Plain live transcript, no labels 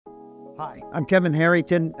Hi, I'm Kevin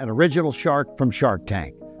Harrington, an original shark from Shark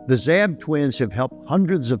Tank. The Zab Twins have helped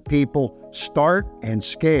hundreds of people start and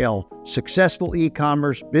scale successful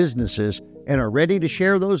e-commerce businesses and are ready to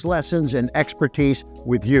share those lessons and expertise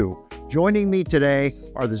with you. Joining me today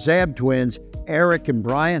are the Zab Twins, Eric and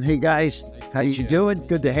Brian. Hey guys, how you doing?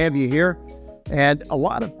 Good to have you here. And a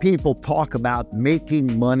lot of people talk about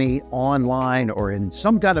making money online or in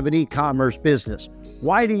some kind of an e-commerce business.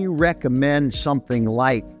 Why do you recommend something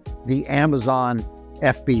like the Amazon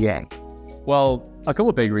FBA? Well, a couple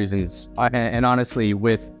of big reasons. And honestly,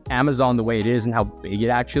 with Amazon the way it is and how big it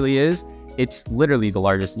actually is, it's literally the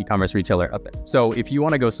largest e-commerce retailer out there. So if you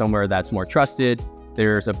want to go somewhere that's more trusted,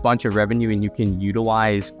 there's a bunch of revenue and you can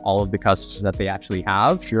utilize all of the customers that they actually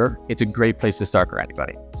have. Sure. It's a great place to start for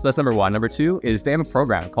anybody. So that's number one. Number two is they have a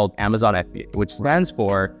program called Amazon FBA, which stands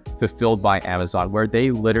for Fulfilled by Amazon, where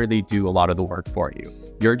they literally do a lot of the work for you.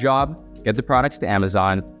 Your job, get the products to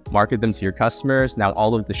Amazon, market them to your customers. Now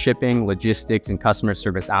all of the shipping, logistics, and customer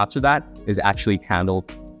service after that is actually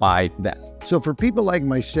handled by them. So for people like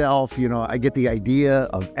myself, I get the idea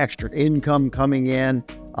of extra income coming in,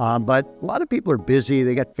 but a lot of people are busy.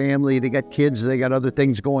 They got family, they got kids, they got other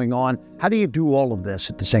things going on. How do you do all of this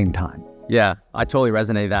at the same time? Yeah, I totally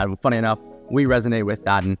resonate with that. Funny enough, we resonate with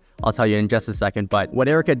that, and I'll tell you in just a second. But what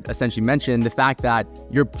Eric had essentially mentioned, the fact that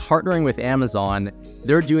you're partnering with Amazon,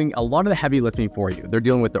 they're doing a lot of the heavy lifting for you. They're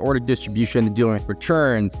dealing with the order distribution, they're dealing with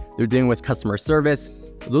returns, they're dealing with customer service.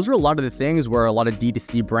 Those are a lot of the things where a lot of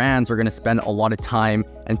D2C brands are going to spend a lot of time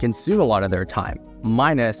and consume a lot of their time,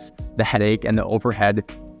 minus the headache and the overhead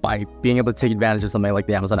by being able to take advantage of something like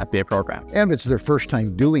the Amazon FBA program. And it's their first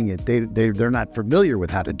time doing it. They're not familiar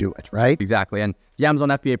with how to do it, right? Exactly. And the Amazon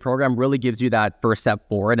FBA program really gives you that first step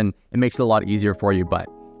forward, and it makes it a lot easier for you. But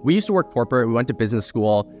we used to work corporate. We went to business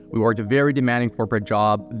school. We worked a very demanding corporate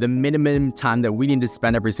job. The minimum time that we needed to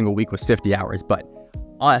spend every single week was 50 hours. But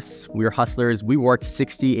us, we were hustlers. We worked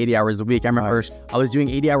 60, 80 hours a week. I remember I was doing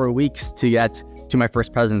 80-hour weeks to get to my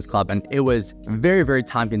first President's Club, and it was very, very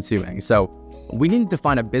time consuming. So we needed to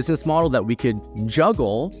find a business model that we could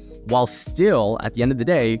juggle while still, at the end of the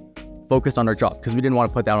day, focused on our job, because we didn't want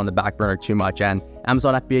to put that on the back burner too much. And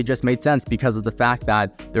Amazon FBA just made sense because of the fact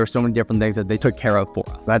that there are so many different things that they took care of for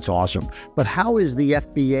us. That's awesome. But how is the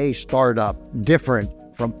FBA startup different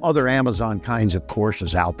from other Amazon kinds of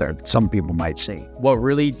courses out there that some people might see? What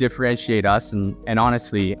really differentiate us, and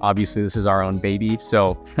honestly, obviously this is our own baby,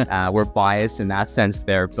 so we're biased in that sense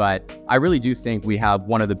there, but I really do think we have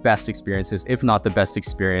one of the best experiences, if not the best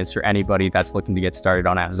experience, for anybody that's looking to get started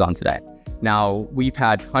on Amazon today. Now, we've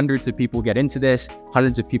had hundreds of people get into this,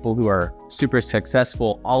 hundreds of people who are super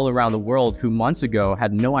successful all around the world who months ago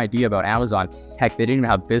had no idea about Amazon. Heck, they didn't even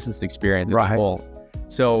have business experience at all.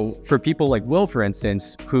 So for people like Will, for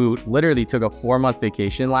instance, who literally took a 4-month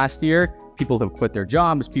vacation last year, people have quit their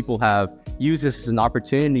jobs, people have used this as an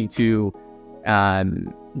opportunity to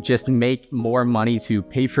just make more money to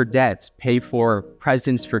pay for debts, pay for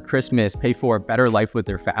presents for Christmas, pay for a better life with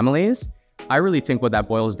their families. I really think what that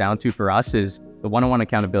boils down to for us is the one-on-one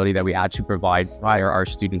accountability that we actually provide via our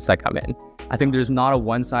students that come in. I think there's not a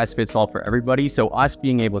one-size-fits-all for everybody, so us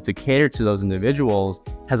being able to cater to those individuals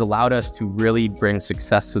has allowed us to really bring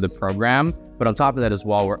success to the program. But on top of that as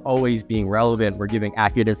well, we're always being relevant. We're giving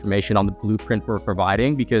accurate information on the blueprint we're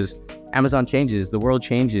providing, because Amazon changes, the world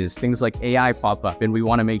changes, things like AI pop up, and we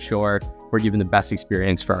want to make sure we're giving the best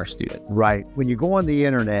experience for our students. Right. When you go on the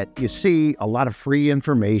internet, you see a lot of free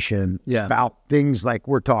information about things like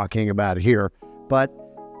we're talking about here, but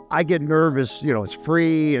I get nervous, it's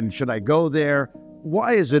free, and should I go there?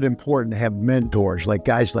 Why is it important to have mentors like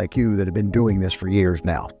guys like you that have been doing this for years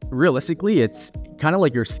now? Realistically, it's kind of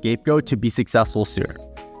like your scapegoat to be successful sooner.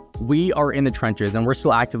 We are in the trenches and we're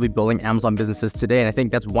still actively building Amazon businesses today. And I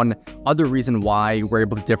think that's one other reason why we're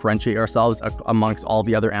able to differentiate ourselves amongst all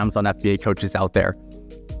the other Amazon FBA coaches out there.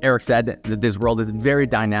 Eric said that this world is very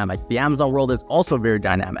dynamic. The Amazon world is also very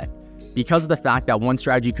dynamic, because of the fact that one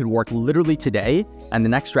strategy could work literally today and the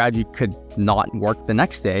next strategy could not work the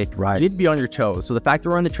next day. Right. You need to be on your toes. So the fact that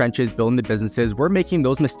we're in the trenches, building the businesses, we're making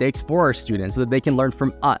those mistakes for our students so that they can learn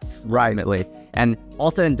from us, ultimately. And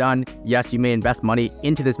all said and done, yes, you may invest money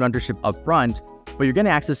into this mentorship up front, but you're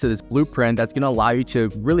getting access to this blueprint that's going to allow you to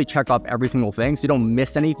really check off every single thing so you don't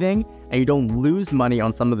miss anything and you don't lose money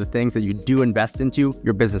on some of the things that you do invest into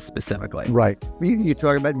your business specifically. Right. You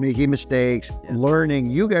talk about making mistakes,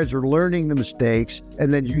 learning. You guys are learning the mistakes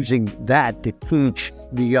and then using that to teach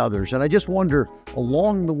the others. And I just wonder,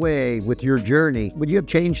 along the way with your journey, would you have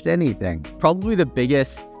changed anything? Probably the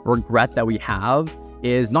biggest regret that we have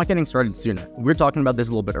is not getting started sooner. We were talking about this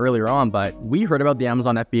a little bit earlier on, but we heard about the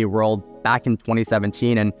Amazon FBA world back in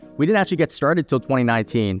 2017, and we didn't actually get started till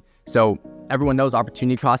 2019. So everyone knows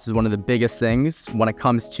opportunity cost is one of the biggest things when it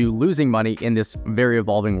comes to losing money in this very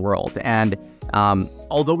evolving world. And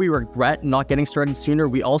although we regret not getting started sooner,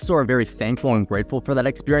 we also are very thankful and grateful for that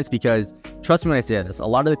experience, because trust me when I say this, a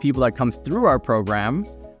lot of the people that come through our program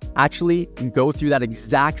actually go through that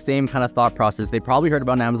exact same kind of thought process. They probably heard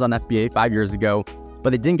about an Amazon FBA 5 years ago, but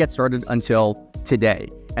they didn't get started until today.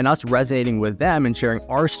 And us resonating with them and sharing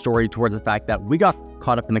our story towards the fact that we got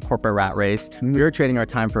caught up in the corporate rat race, we were trading our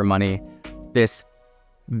time for money. This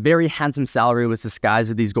very handsome salary was disguised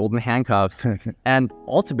as these golden handcuffs. And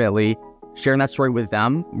ultimately, sharing that story with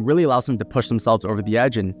them really allows them to push themselves over the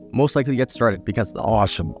edge and most likely get started because of that.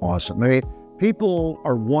 Awesome. I mean, people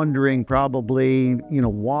are wondering probably,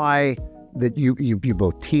 why that you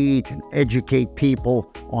both teach and educate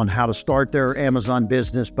people on how to start their Amazon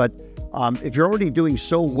business. But if you're already doing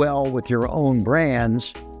so well with your own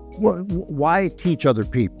brands, why teach other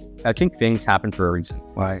people? I think things happen for a reason.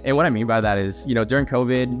 Right. And what I mean by that is, during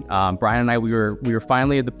COVID, Brian and I, we were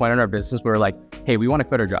finally at the point in our business where we're like, hey, we want to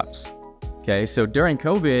quit our jobs. Okay, so during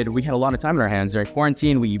COVID, we had a lot of time in our hands. During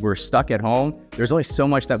quarantine, we were stuck at home. There's only so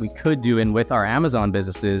much that we could do. And with our Amazon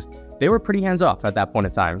businesses, they were pretty hands-off at that point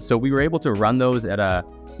in time. So we were able to run those at a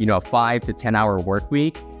 5 to 10 hour work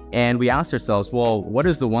week. And we asked ourselves, well, what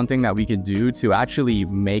is the one thing that we can do to actually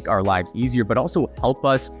make our lives easier, but also help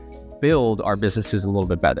us build our businesses a little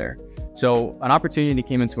bit better? So an opportunity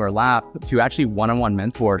came into our lap to actually one-on-one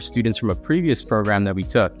mentor students from a previous program that we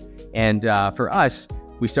took. And for us,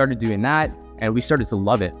 we started doing that and we started to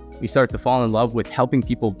love it. We started to fall in love with helping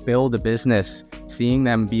people build a business, seeing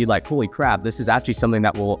them be like, holy crap, this is actually something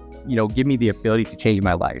that will, give me the ability to change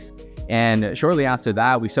my life. And shortly after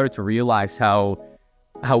that, we started to realize how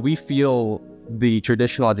we feel the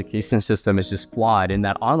traditional education system is just flawed, and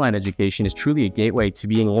that online education is truly a gateway to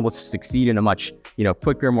being able to succeed in a much,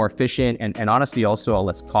 quicker, more efficient, and honestly also a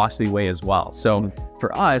less costly way as well. So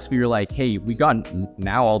for us, we were like, hey, we got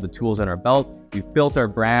now all the tools in our belt. We've built our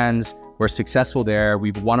brands. We're successful there.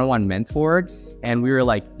 We've one-on-one mentored. And we were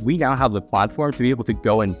like, we now have the platform to be able to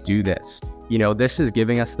go and do this. This is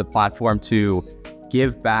giving us the platform to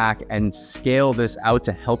give back and scale this out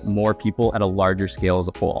to help more people at a larger scale as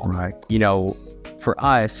a whole. Right. For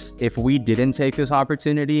us, if we didn't take this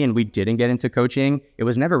opportunity and we didn't get into coaching, it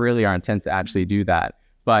was never really our intent to actually do that.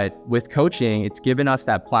 But with coaching, it's given us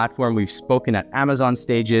that platform. We've spoken at Amazon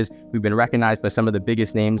stages. We've been recognized by some of the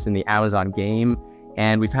biggest names in the Amazon game.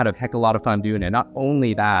 And we've had a heck of a lot of fun doing it. Not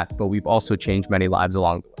only that, but we've also changed many lives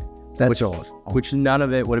along the way. That's awesome. Which none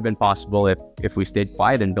of it would have been possible if we stayed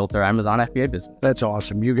quiet and built our Amazon FBA business. That's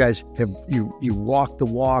awesome. You guys you walk the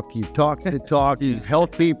walk, you talk the talk, you've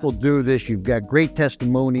helped people do this. You've got great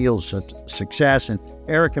testimonials of success. And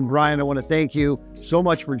Eric and Brian, I want to thank you so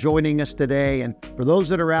much for joining us today. And for those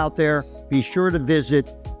that are out there, be sure to visit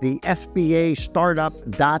the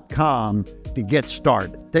FBAstartup.com to get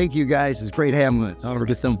started. Thank you guys. It's great having you.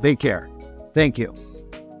 Take care. Thank you.